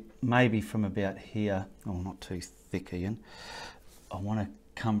of get, maybe from about here, oh not too thick Ian. I want to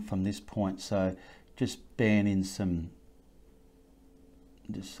come from this point, so just band in some,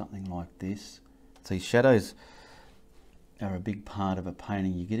 just something like this. See, shadows are a big part of a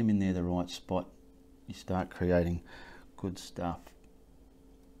painting. You get them in there the right spot, you start creating good stuff.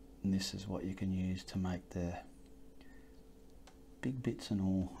 And this is what you can use to make the big bits and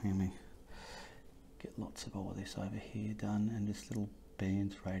all. Let me get lots of all this over here done, and just little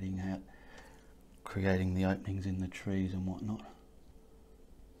bands rating out, creating the openings in the trees and whatnot.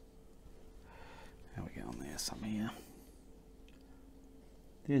 How we go on there, some here.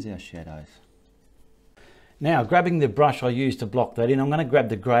 There's our shadows. Now, grabbing the brush I used to block that in, I'm going to grab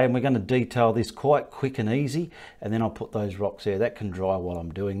the grey and we're going to detail this quite quick and easy, and then I'll put those rocks there. That can dry while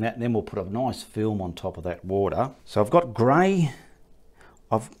I'm doing that, and then we'll put a nice film on top of that water. So I've got grey,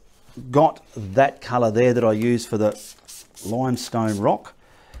 I've got that colour there that I use for the limestone rock,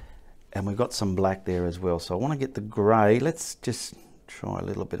 and we've got some black there as well. So I want to get the grey. Let's just try a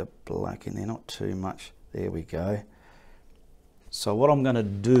little bit of black in there, not too much. There we go. So what I'm going to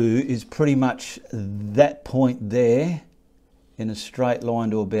do is pretty much that point there in a straight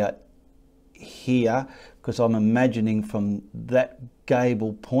line to about here, because I'm imagining from that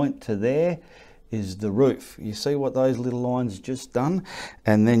gable point to there is the roof. You see what those little lines just done?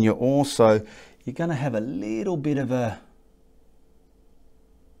 And then you're going to have a little bit of a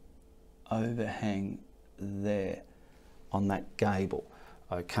overhang there on that gable.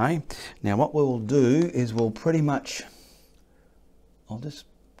 Okay, now what we'll do is we'll pretty much, I'll just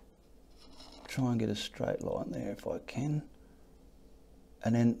try and get a straight line there if I can.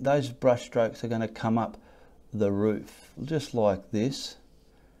 And then those brush strokes are going to come up the roof, just like this.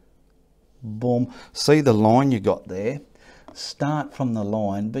 Boom. See the line you got there? Start from the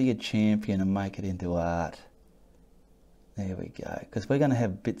line, be a champion and make it into art. There we go. Because we're going to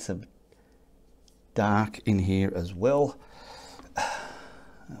have bits of dark in here as well.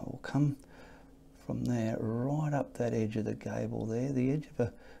 We'll come from there right up that edge of the gable there. The edge of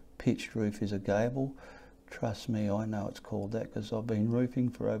a pitched roof is a gable. Trust me, I know it's called that because I've been roofing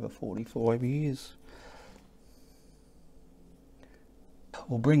for over 45 years.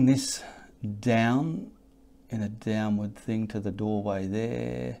 We'll bring this down in a downward thing to the doorway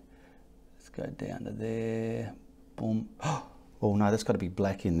there. Let's go down to there. Boom. Oh no, that's got to be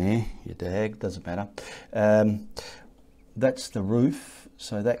black in there. You dag, doesn't matter. That's the roof,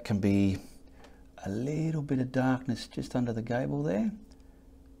 so that can be a little bit of darkness just under the gable there.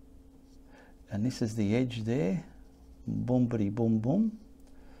 And this is the edge there. Boom-bitty boom boom.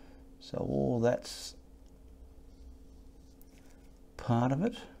 So all that's part of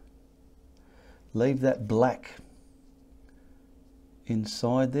it. Leave that black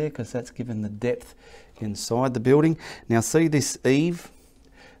inside there because that's given the depth inside the building. Now see this eave?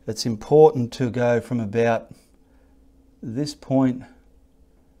 It's important to go from about this point,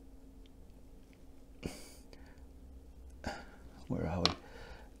 where are we?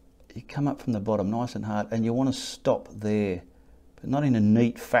 You come up from the bottom nice and hard and you want to stop there, but not in a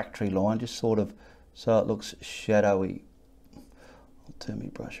neat factory line, just sort of so it looks shadowy. I'll turn my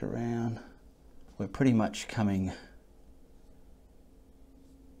brush around. We're pretty much coming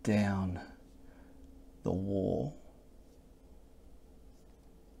down the wall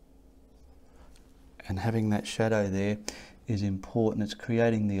and having that shadow there is important. It's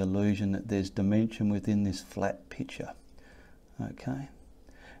creating the illusion that there's dimension within this flat picture. Okay,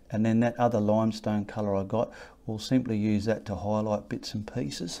 and then that other limestone colour I got, we'll simply use that to highlight bits and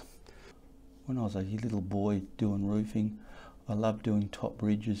pieces. When I was a little boy doing roofing, I loved doing top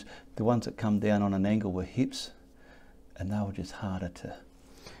ridges. The ones that come down on an angle were hips, and they were just harder to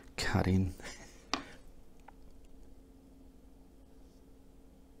cut in.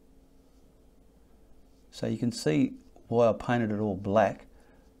 So you can see why I painted it all black.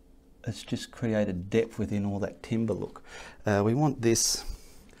 It's just created depth within all that timber look. We want this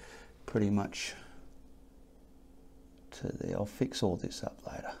pretty much to there. I'll fix all this up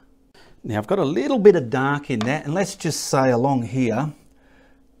later. Now I've got a little bit of dark in that, and let's just say along here, I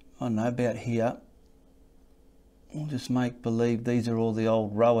don't know, about here, we'll just make believe these are all the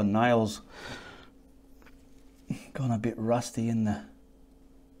old rower nails gone a bit rusty in the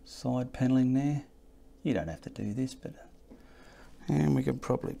side panelling there. You don't have to do this, but and we could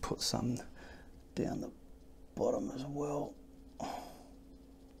probably put some down the bottom as well.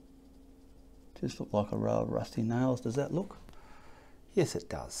 Just look like a row of rusty nails. Does that look? Yes, it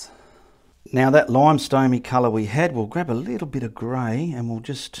does. Now that limestoney colour we had, we'll grab a little bit of grey and we'll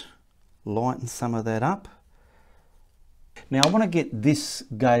just lighten some of that up. Now I want to get this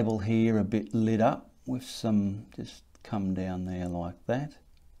gable here a bit lit up with some, just come down there like that.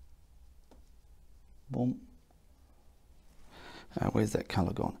 Boom. Where's that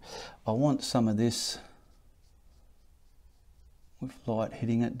colour gone? I want some of this with light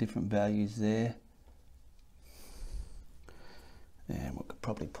hitting it, different values there. And we could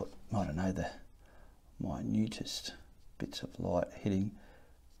probably put, I don't know, the minutest bits of light hitting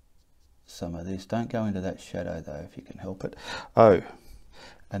some of this. Don't go into that shadow though if you can help it. Oh,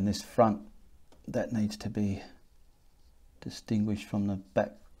 and this front, that needs to be distinguished from the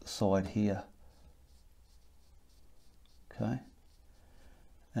back side here. Okay.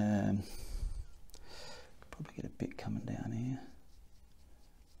 Probably get a bit coming down here.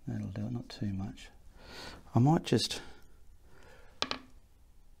 That'll do it, not too much. I might just,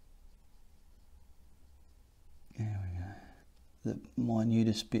 there we go, the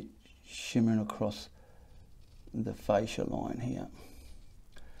minutest bit shimmering across the fascia line here.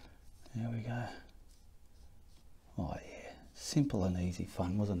 There we go. Oh yeah, simple and easy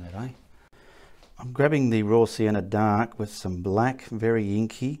fun, wasn't it, eh? I'm grabbing the raw sienna dark with some black, very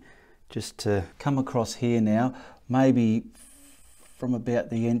inky, just to come across here now. Maybe from about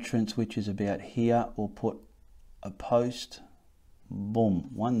the entrance, which is about here, we'll put a post.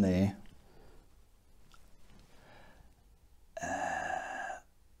 Boom, one there.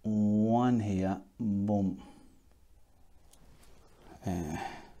 One here, boom. Where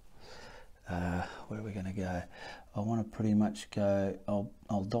are we going to go? I want to pretty much go,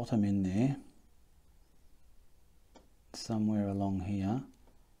 I'll dot them in there, somewhere along here,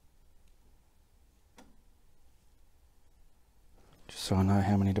 just so I know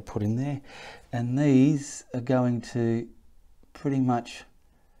how many to put in there. And these are going to pretty much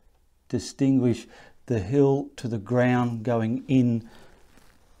distinguish the hill to the ground going in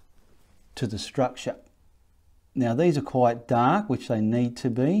to the structure. Now these are quite dark, which they need to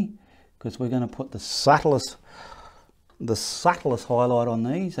be, because we're going to put the subtlest highlight on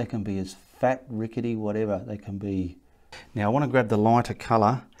these. They can be as fat, rickety, whatever they can be. Now I want to grab the lighter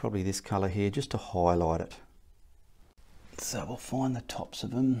colour, probably this colour here, just to highlight it. So we'll find the tops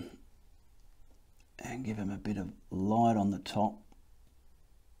of them and give them a bit of light on the top.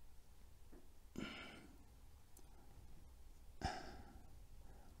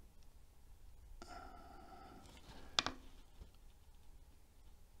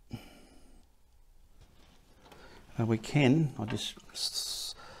 We can, I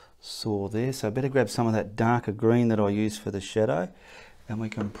just saw there, so I better grab some of that darker green that I use for the shadow, and we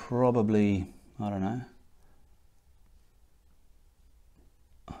can probably, I don't know,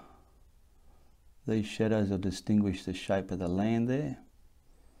 these shadows will distinguish the shape of the land there.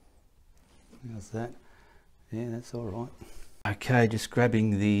 How's that? Yeah, that's all right. Okay, just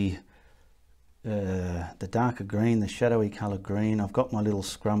grabbing the darker green, the shadowy colour green. I've got my little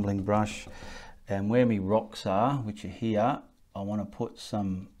scrumbling brush, and where my rocks are, which are here, I want to put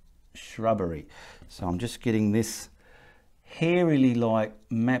some shrubbery. So I'm just getting this hairily like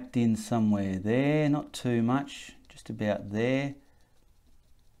mapped in somewhere there, not too much, just about there.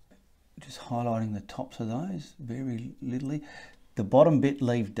 Just highlighting the tops of those very littly. The bottom bit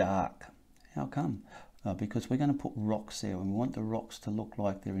leave dark. How come? Because we're going to put rocks there, and we want the rocks to look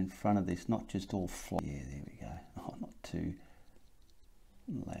like they're in front of this, not just all flat. Yeah, there we go. Oh, not too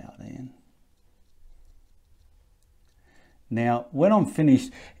loud, Ian. Now, when I'm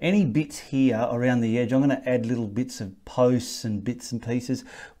finished, any bits here around the edge, I'm going to add little bits of posts and bits and pieces.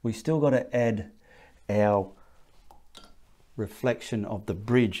 We still got to add our reflection of the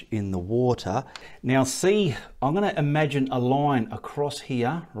bridge in the water. Now see, I'm going to imagine a line across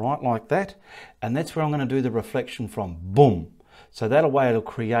here, right, like that, and that's where I'm going to do the reflection from. Boom. So that way it'll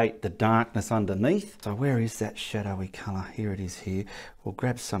create the darkness underneath. So where is that shadowy colour? Here it is here. We'll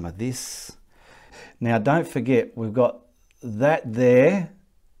grab some of this. Now don't forget, we've got that there,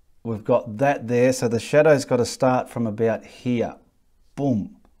 we've got that there, so the shadow's got to start from about here.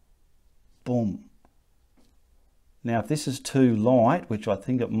 Boom, boom. Now if this is too light, which I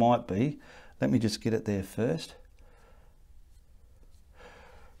think it might be, let me just get it there first.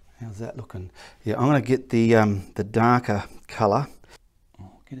 How's that looking? Yeah, I'm going to get the darker colour.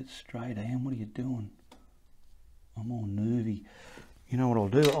 Oh, get it straight, Ian, what are you doing? I'm all nervy. You know what I'll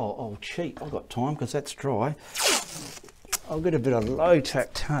do? I'll cheat, I've got time because that's dry. I'll get a bit of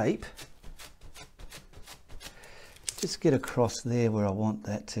low-tack tape, just get across there where I want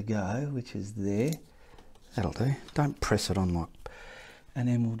that to go, which is there. That'll do. Don't press it on like, and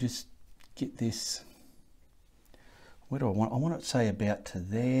then we'll just get this. Where do I want? I want it to say about to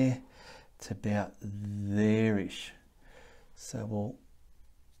there. It's about there-ish. So we'll.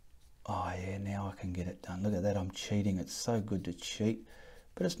 Oh yeah, now I can get it done. Look at that. I'm cheating. It's so good to cheat,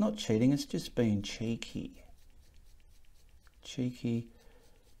 but it's not cheating. It's just being cheeky. Cheeky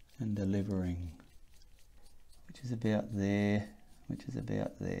and delivering, which is about there, which is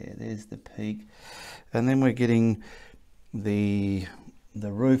about there. There's the peak, and then we're getting the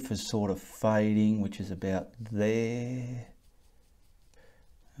roof is sort of fading, which is about there,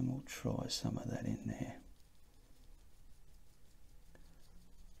 and we'll try some of that in there.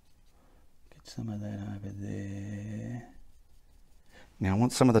 Get some of that over there. Now I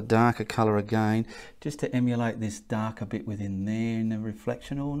want some of the darker colour again, just to emulate this darker bit within there in the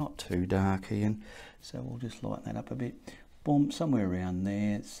reflection. Oh, not too dark, Ian. So we'll just lighten that up a bit. Boom, somewhere around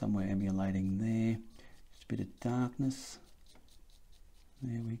there, somewhere emulating there. Just a bit of darkness.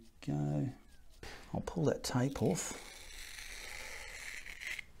 There we go. I'll pull that tape off.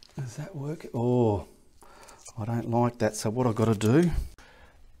 Does that work? Oh, I don't like that. So what I've got to do,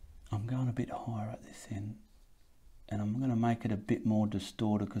 I'm going a bit higher at this end, and I'm going to make it a bit more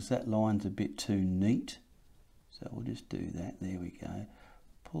distorted because that line's a bit too neat. So we'll just do that. There we go.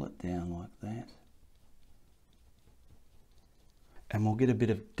 Pull it down like that. And we'll get a bit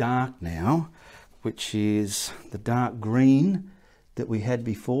of dark now, which is the dark green that we had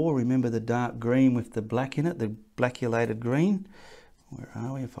before. Remember the dark green with the black in it, the blackulated green? Where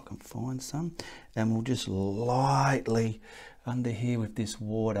are we, if I can find some? And we'll just lightly under here with this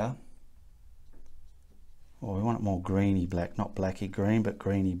water. Oh, we want it more greeny black, not blacky green, but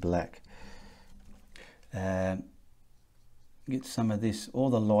greeny black. Get some of this, all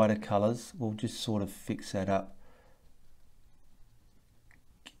the lighter colours, we'll just sort of fix that up.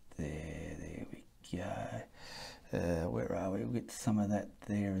 There we go. Where are we? We'll get some of that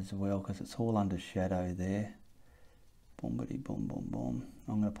there as well because it's all under shadow there. Boom-bitty boom boom boom.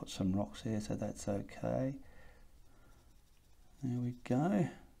 I'm going to put some rocks there so that's okay. There we go.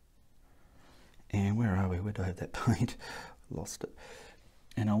 And where are we? Where do I have that paint? Lost it.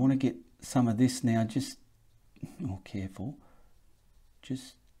 And I want to get some of this now, just, oh careful,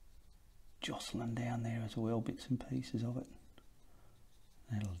 just jostling down there as well, bits and pieces of it.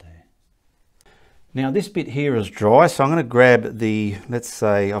 That'll do. Now this bit here is dry, so I'm going to grab the, let's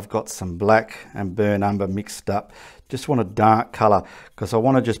say I've got some black and burnt umber mixed up. Just want a dark colour because I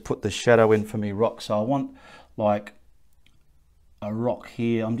want to just put the shadow in for me rock. So I want like a rock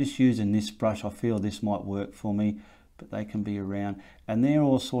here. I'm just using this brush. I feel this might work for me, but they can be around. And they're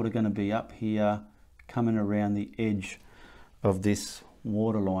all sort of going to be up here, coming around the edge of this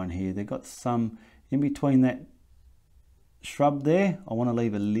waterline here. They've got some in between that shrub there. I want to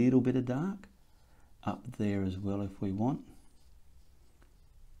leave a little bit of dark up there as well if we want.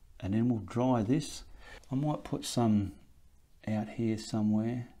 And then we'll dry this. I might put some out here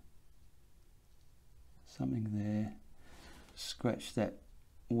somewhere. Something there. Scratch that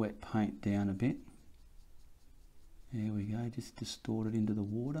wet paint down a bit. There we go, just distort it into the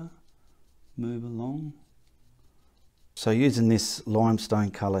water. Move along. So using this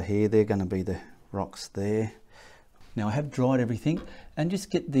limestone colour here, they're going to be the rocks there. Now I have dried everything, and just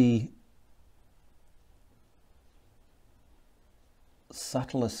get the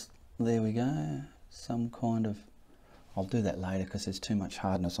subtlest, there we go, some kind of, I'll do that later because there's too much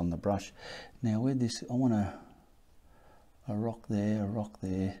hardness on the brush. Now with this, I want a rock there, a rock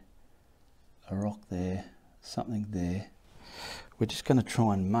there, a rock there, something there. We're just going to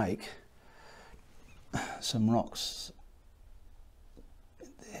try and make some rocks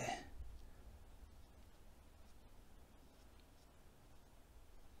there.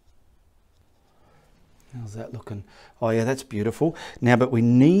 How's that looking? Oh yeah, that's beautiful. Now, but we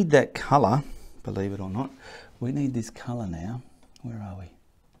need that colour, believe it or not. We need this colour now. Where are we?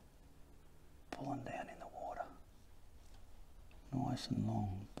 Pulling down in the water. Nice and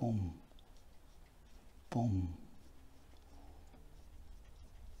long. Boom. Boom.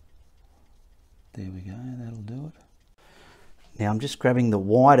 There we go, that'll do it. Now I'm just grabbing the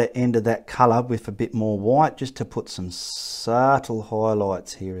wider end of that colour with a bit more white, just to put some subtle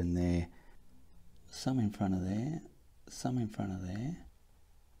highlights here and there. Some in front of there, some in front of there.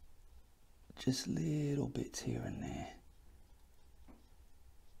 Just little bits here and there.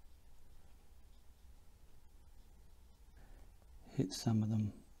 Hit some of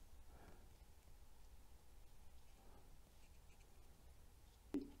them.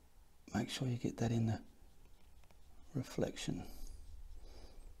 Make sure you get that in the reflection.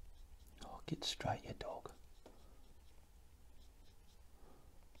 Oh, get straight, you dog.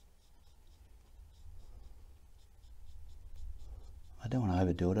 I don't want to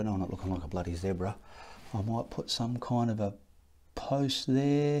overdo it. I don't want it looking like a bloody zebra. I might put some kind of a post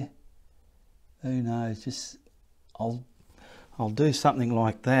there. Who knows? Just I'll do something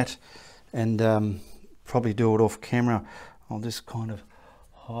like that, and probably do it off camera. I'll just kind of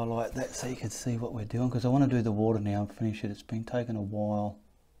highlight that so you can see what we're doing, because I want to do the water now and finish it. It's been taking a while.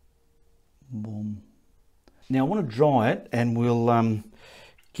 Boom. Now I want to dry it, and we'll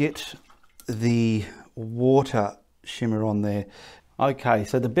get the water shimmer on there. Okay,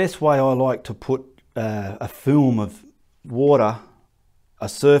 so the best way I like to put a film of water, a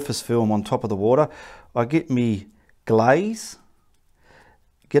surface film on top of the water, I get me glaze,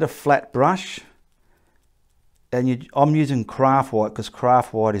 get a flat brush, and I'm using craft white because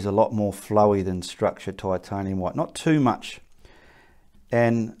craft white is a lot more flowy than structured titanium white, not too much,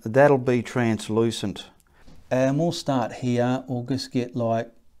 and that'll be translucent. And we'll start here. We'll just get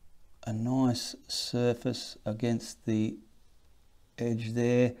like a nice surface against the edge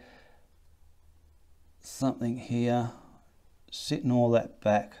there, something here, sitting all that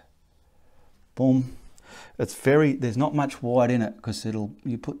back. Boom. It's very, there's not much white in it because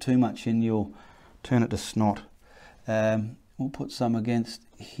you put too much in, you'll turn it to snot. We'll put some against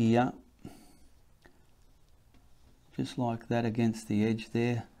here, just like that against the edge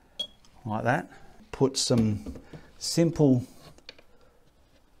there, like that. Put some simple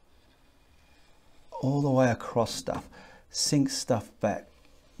all the way across stuff, sink stuff back,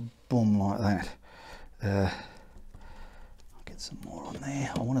 boom, like that. I'll get some more on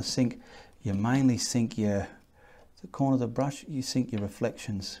there. I want to sink, you mainly sink the corner of the brush, you sink your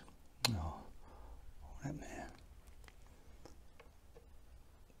reflections. Oh, right there.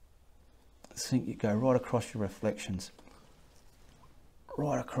 Sink, you go right across your reflections.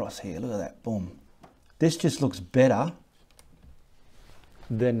 Right across here, look at that, boom. This just looks better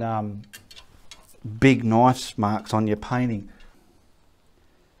than big knife marks on your painting.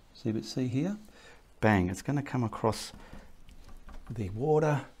 See here? Bang, it's going to come across the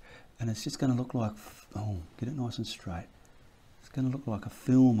water and it's just going to look like, oh, get it nice and straight. It's going to look like a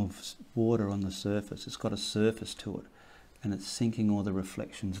film of water on the surface. It's got a surface to it and it's sinking all the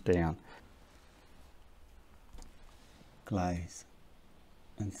reflections down. Glaze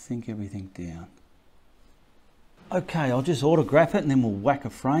and sink everything down. Okay, I'll just autograph it and then we'll whack a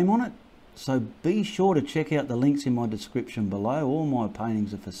frame on it. So be sure to check out the links in my description below. All my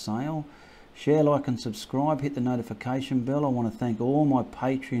paintings are for sale. Share, like and subscribe. Hit the notification bell. I want to thank all my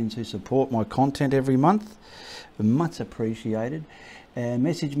Patreons who support my content every month. Much appreciated.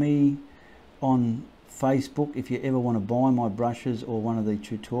 Message me on Facebook if you ever want to buy my brushes or one of the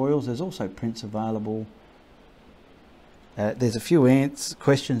tutorials. There's also prints available. There's a few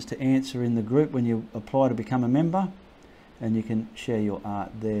questions to answer in the group when you apply to become a member, and you can share your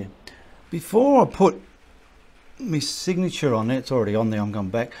art there. Before I put my signature on there, it's already on there, I'm going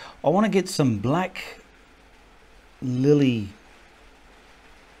back. I want to get some black lily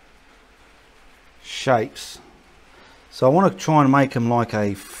shapes. So I want to try and make them like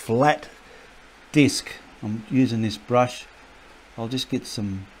a flat disc. I'm using this brush. I'll just get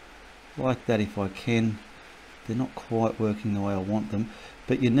some like that if I can. They're not quite working the way I want them,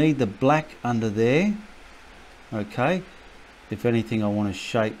 but you need the black under there. Okay, if anything I want to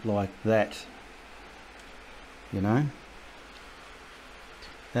shape like that, you know.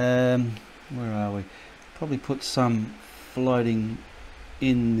 Where are we? Probably put some floating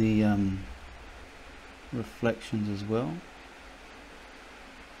in the reflections as well.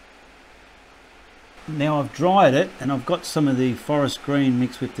 Now I've dried it and I've got some of the forest green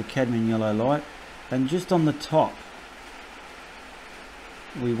mixed with the cadmium yellow light. And just on the top,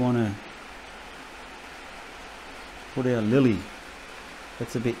 we want to put our lily.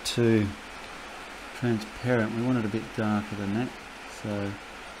 That's a bit too transparent. We want it a bit darker than that. So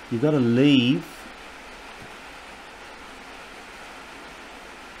you've got to leave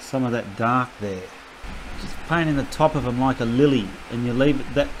some of that dark there. Just painting the top of them like a lily, and you leave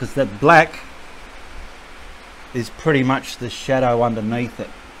it that because that black is pretty much the shadow underneath it.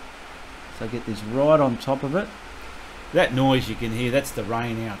 So get this right on top of it. That noise you can hear, that's the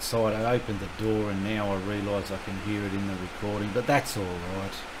rain outside. I opened the door and now I realise I can hear it in the recording, but that's all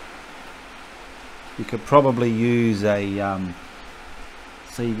right. You could probably use a,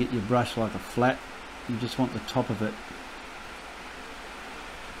 so you get your brush like a flat, you just want the top of it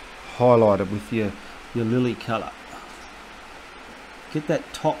highlighted with your lily colour. Get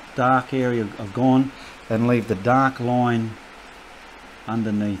that top dark area gone and leave the dark line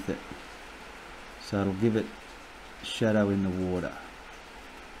underneath it. So it'll give it shadow in the water.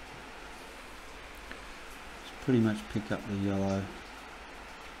 Just pretty much pick up the yellow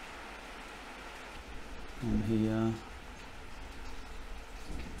on here.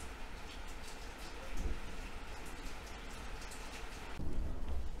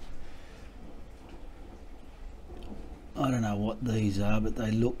 I don't know what these are, but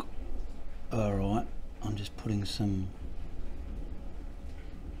they look alright. I'm just putting some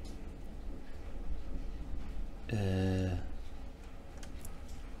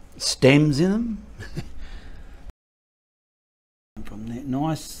stems in them. From there,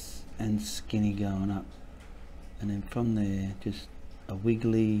 nice and skinny going up, and then from there just a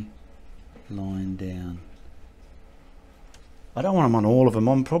wiggly line down. I don't want them on all of them.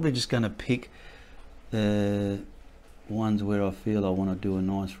 I'm probably just going to pick ones where I feel I want to do a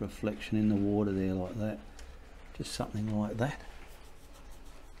nice reflection in the water there, like that. Just something like that.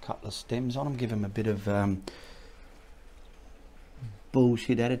 A couple of stems on them, give them a bit of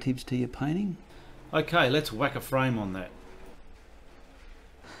bullshit additives to your painting. Okay, let's whack a frame on that.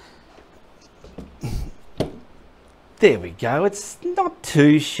 There we go. It's not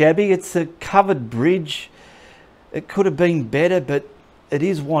too shabby. It's a covered bridge. It could have been better, but it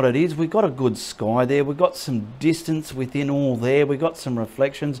is what it is. We've got a good sky there. We've got some distance within all there. We've got some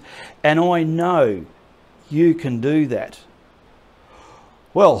reflections, and I know you can do that.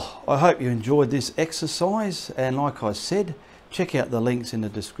 Well, I hope you enjoyed this exercise, and like I said, check out the links in the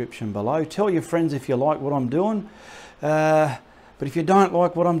description below. Tell your friends if you like what I'm doing, but if you don't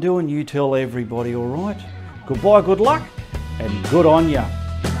like what I'm doing, you tell everybody, all right? Goodbye, good luck, and good on ya.